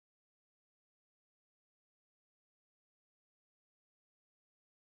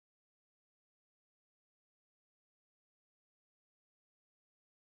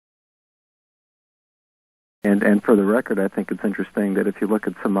And for the record, I think it's interesting that if you look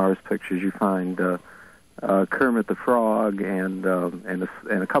at some Mars pictures, you find Kermit the Frog and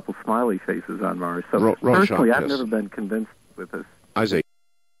a couple smiley faces on Mars. So personally, I've never been convinced with this. Isaac.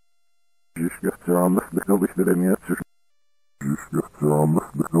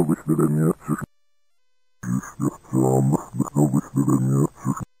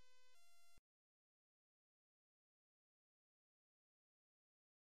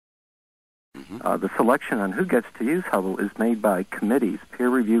 The selection on who gets to use Hubble is made by committees,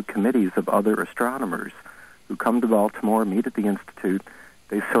 peer-reviewed committees of other astronomers who come to Baltimore, meet at the Institute.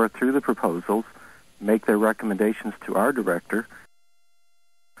 They sort through the proposals, make their recommendations to our director.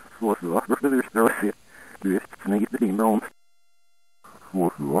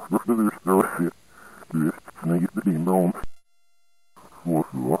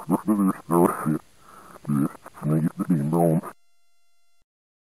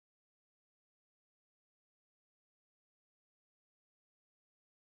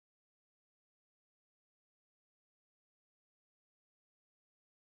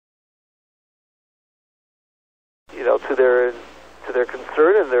 You know, to their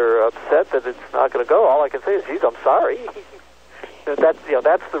concern, and they're upset that it's not going to go. All I can say is, geez, I'm sorry.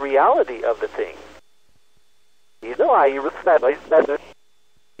 That's the reality of the thing. You know how you respect it.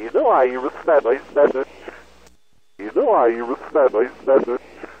 You know how you respect it. You know how you respect it.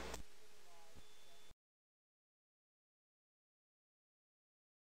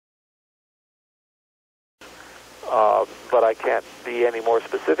 But I can't be any more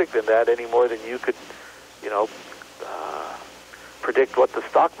specific than that, any more than you could, predict what the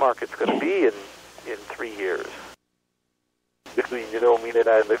stock market's going to be in 3 years.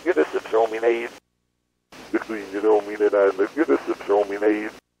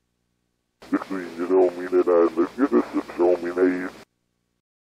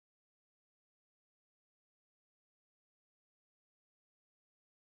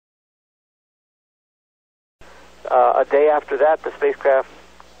 A day after that, the spacecraft,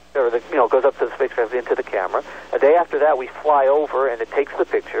 goes up to the spacecraft into the camera. A day after that, we fly over and it takes the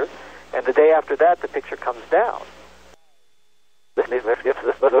picture. And the day after that, the picture comes down.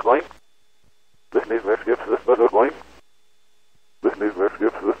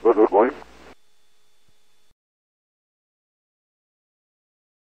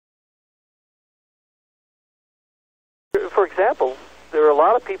 For example, there are a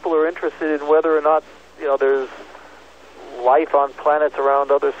lot of people who are interested in whether or not, there's life on planets around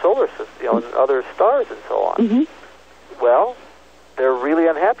other solar systems, and other stars and so on. Mm-hmm. Well, they're really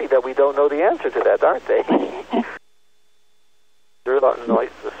unhappy that we don't know the answer to that, aren't they?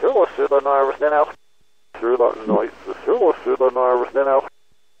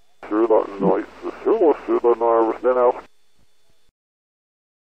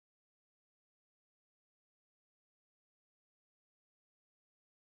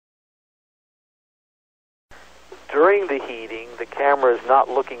 During the heating, the camera is not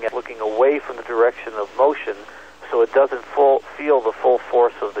looking away from the direction of motion, so it doesn't feel the full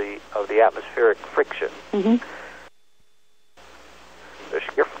force of the atmospheric friction. Mm-hmm.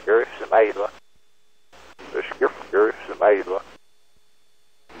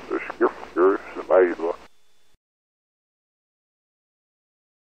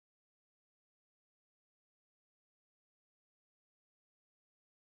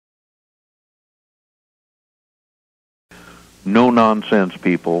 No-nonsense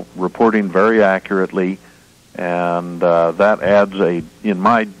people reporting very accurately, and that adds in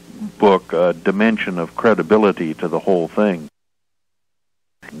my book, a dimension of credibility to the whole thing.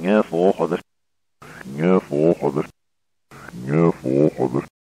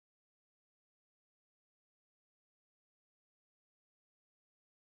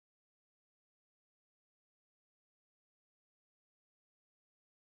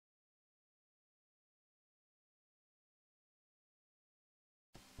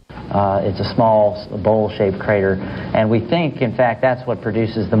 It's a small bowl-shaped crater, and we think, in fact, that's what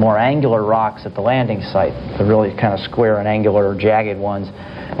produces the more angular rocks at the landing site, the really kind of square and angular, jagged ones,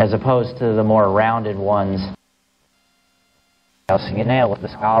 as opposed to the more rounded ones. With the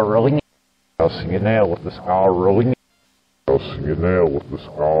scar rolling. With the scar rolling. With the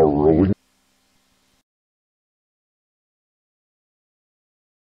scar rolling.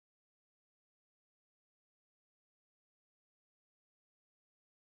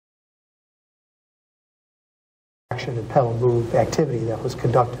 And pedal move activity that was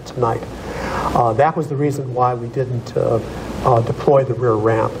conducted tonight. That was the reason why we didn't deploy the rear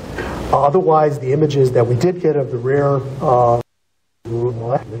ramp. Otherwise, the images that we did get of the rear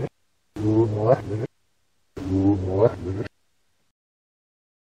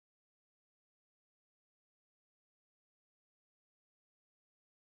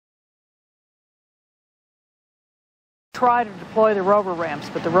try to deploy the rover ramps,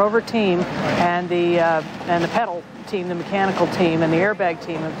 but the rover team and the pedal team, the mechanical team, and the airbag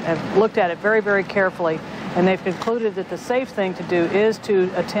team have looked at it very, very carefully, and they've concluded that the safe thing to do is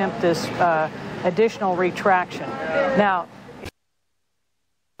to attempt this additional retraction. Now,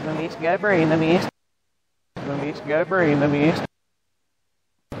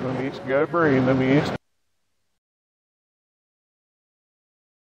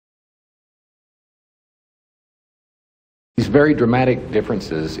 These very dramatic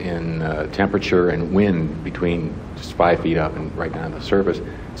differences in temperature and wind between just 5 feet up and right down to the surface,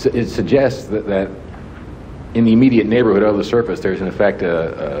 it suggests that in the immediate neighborhood of the surface there's in effect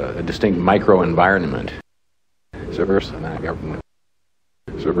a distinct microenvironment.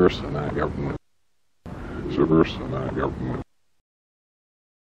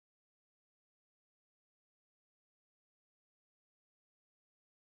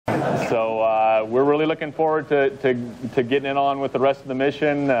 So we're really looking forward to getting it on with the rest of the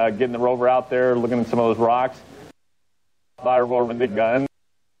mission, getting the rover out there, looking at some of those rocks. Fire whirlwind gun.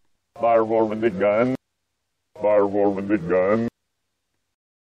 Fire whirlwind gun. Fire whirlwind gun.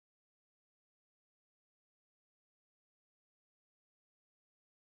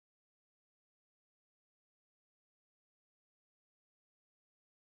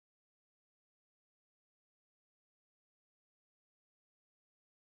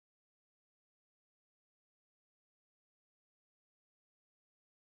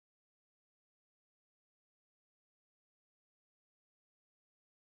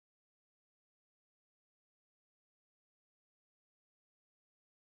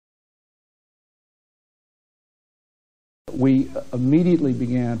 We immediately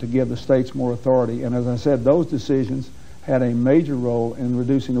began to give the states more authority, and as I said, those decisions had a major role in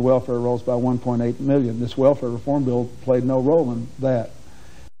reducing the welfare rolls by 1.8 million. This welfare reform bill played no role in that.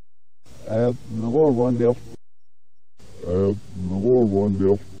 The whirlwind bill. The whirlwind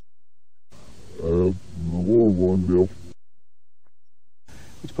bill. The whirlwind bill.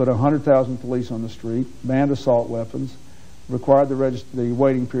 Which put 100,000 police on the street, banned assault weapons, required the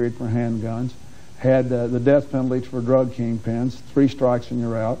waiting period for handguns, had the death penalty for drug kingpins, 3 strikes and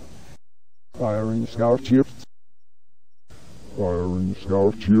you're out. Firing scholarships. Firing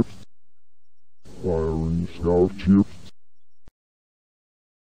scholarships. Firing scholarships.